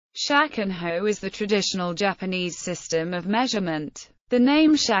Shakkan-hō is the traditional Japanese system of measurement. The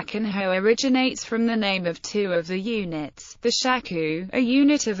name Shakkan-hō originates from the name of two of the units, the shaku, a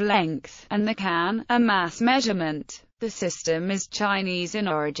unit of length, and the kan, a mass measurement. The system is Chinese in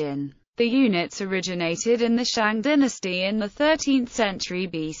origin. The units originated in the Shang dynasty in the 13th century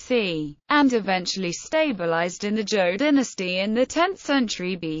BC, and eventually stabilized in the Zhou dynasty in the 10th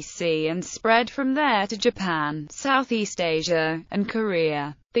century BC and spread from there to Japan, Southeast Asia, and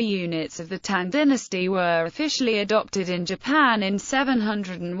Korea. The units of the Tang dynasty were officially adopted in Japan in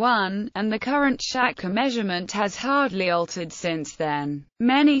 701, and the current Shaku measurement has hardly altered since then.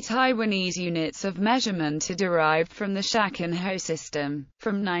 Many Taiwanese units of measurement are derived from the Shakkan-hō system.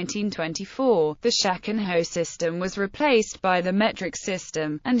 From 1924, the Shakkan-hō system was replaced by the metric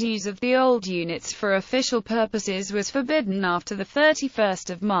system, and use of the old units for official purposes was forbidden after the 31st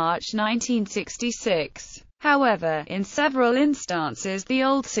of March 1966. However, in several instances the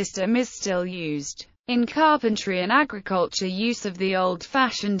old system is still used. In carpentry and agriculture, use of the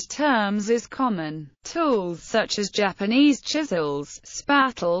old-fashioned terms is common. Tools such as Japanese chisels,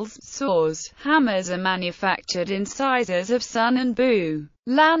 spattles, saws, hammers are manufactured in sizes of sun and bu.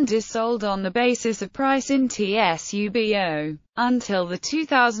 Land is sold on the basis of price in TSUBO. Until the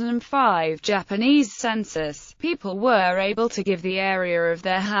 2005 Japanese census, people were able to give the area of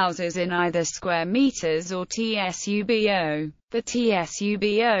their houses in either square meters or TSUBO. The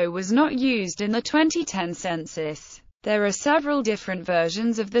TSUBO was not used in the 2010 census. There are several different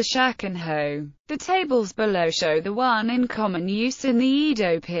versions of the Shakkan-hō. The tables below show the one in common use in the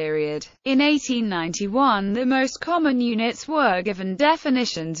Edo period. In 1891, the most common units were given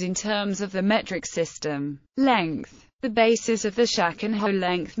definitions in terms of the metric system. Length. The basis of the Shakkan-hō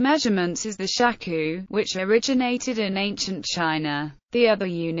length measurements is the shaku, which originated in ancient China. The other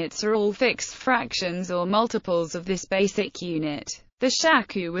units are all fixed fractions or multiples of this basic unit. The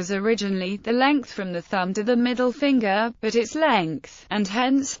shaku was originally the length from the thumb to the middle finger, but its length, and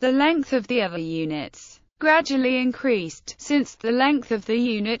hence the length of the other units, gradually increased, since the length of the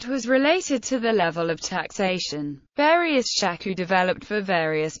unit was related to the level of taxation. Various shaku developed for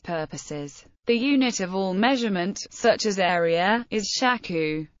various purposes. The unit of all measurement, such as area, is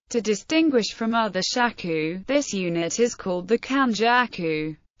shaku. To distinguish from other shaku, this unit is called the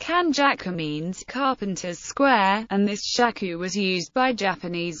kanjaku. Kanjaku means carpenter's square, and this shaku was used by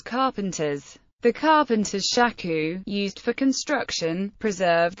Japanese carpenters. The carpenter's shaku, used for construction,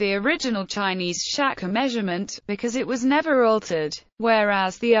 preserved the original Chinese shaku measurement, because it was never altered,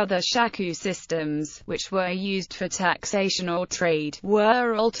 whereas the other shaku systems, which were used for taxation or trade,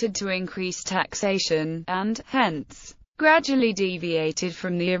 were altered to increase taxation, and, hence, gradually deviated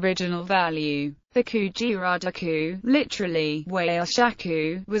from the original value. The kujiraku, literally, whale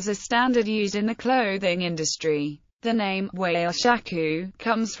shaku, was a standard used in the clothing industry. The name, whale shaku,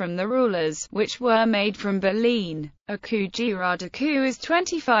 comes from the rulers, which were made from baleen. A kujiraku is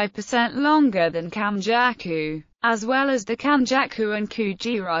 25% longer than kanjaku. As well as the kanjaku and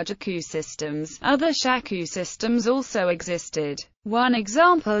kujiraku systems, other shaku systems also existed. One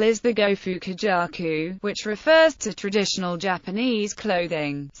example is the gofukajaku, which refers to traditional Japanese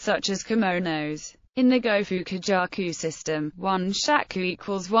clothing, such as kimonos. In the gofukajaku system, one shaku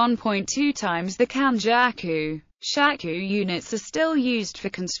equals 1.2 times the kanjaku. Shaku units are still used for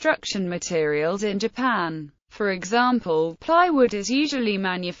construction materials in Japan. For example, plywood is usually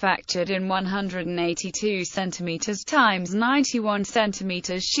manufactured in 182 cm times 91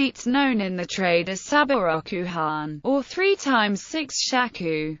 cm sheets known in the trade as saburakuhan, or 3 times 6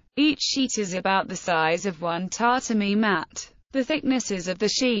 shaku. Each sheet is about the size of one tatami mat. The thicknesses of the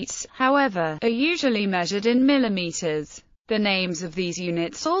sheets, however, are usually measured in millimeters. The names of these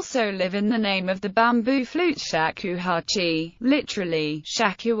units also live in the name of the bamboo flute shakuhachi, literally,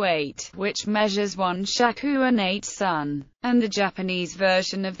 shaku 8, which measures 1 shaku and 8 sun, and the Japanese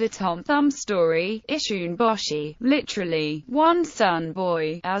version of the Tom Thumb story, Ishunboshi, literally, 1 sun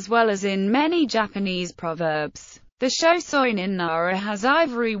boy, as well as in many Japanese proverbs. The Shosoinin Nara has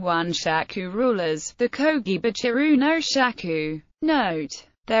ivory 1 shaku rulers, the Kogibachiru no shaku. Note: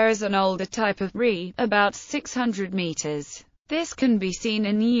 there is an older type of ri, about 600 meters. This can be seen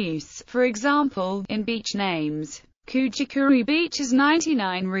in use, for example, in beach names. Kujikuri Beach is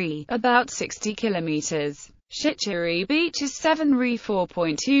 99 ri, about 60 kilometers. Shichiri Beach is 7 ri,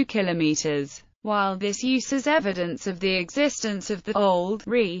 4.2 kilometers. While this use is evidence of the existence of the old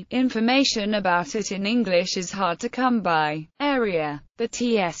ri, information about it in English is hard to come by. Area. The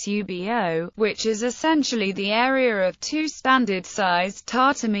TSUBO, which is essentially the area of 2 standard-sized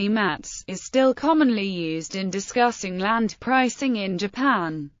tatami mats, is still commonly used in discussing land pricing in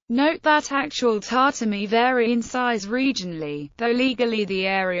Japan. Note that actual tatami vary in size regionally, though legally the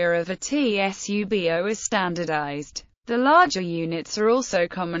area of a tsubo is standardized. The larger units are also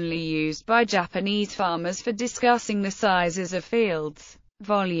commonly used by Japanese farmers for discussing the sizes of fields.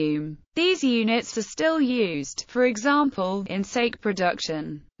 Volume. These units are still used, for example, in sake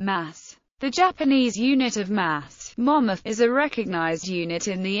production. Mass. The Japanese unit of mass, mommath, is a recognized unit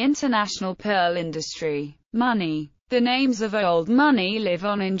in the international pearl industry. Money. The names of old money live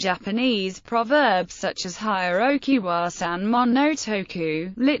on in Japanese proverbs such as Hiraoki wa san mon no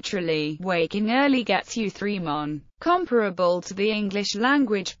toku, literally, waking early gets you 3 mon, comparable to the English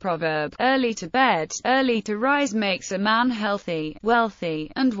language proverb, early to bed, early to rise makes a man healthy,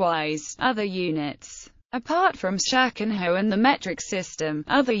 wealthy, and wise. Other units. Apart from shakkan-hō and the metric system,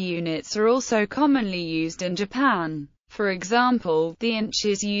 other units are also commonly used in Japan. For example, the inch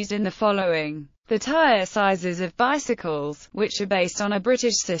is used in the following. The tire sizes of bicycles, which are based on a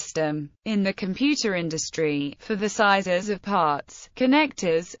British system. In the computer industry, for the sizes of parts,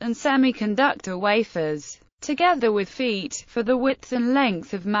 connectors, and semiconductor wafers. Together with feet, for the width and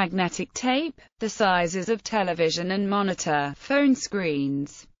length of magnetic tape. The sizes of television and monitor, phone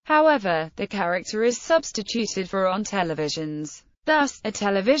screens. However, the character is substituted for on televisions. Thus, a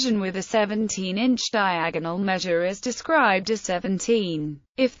television with a 17-inch diagonal measure is described as 17.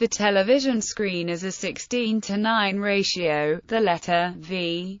 If the television screen is a 16:9 ratio, the letter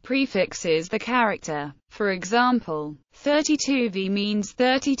V prefixes the character. For example, 32V means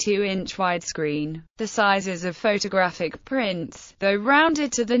 32-inch widescreen. The sizes of photographic prints, though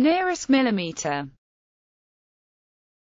rounded to the nearest millimeter,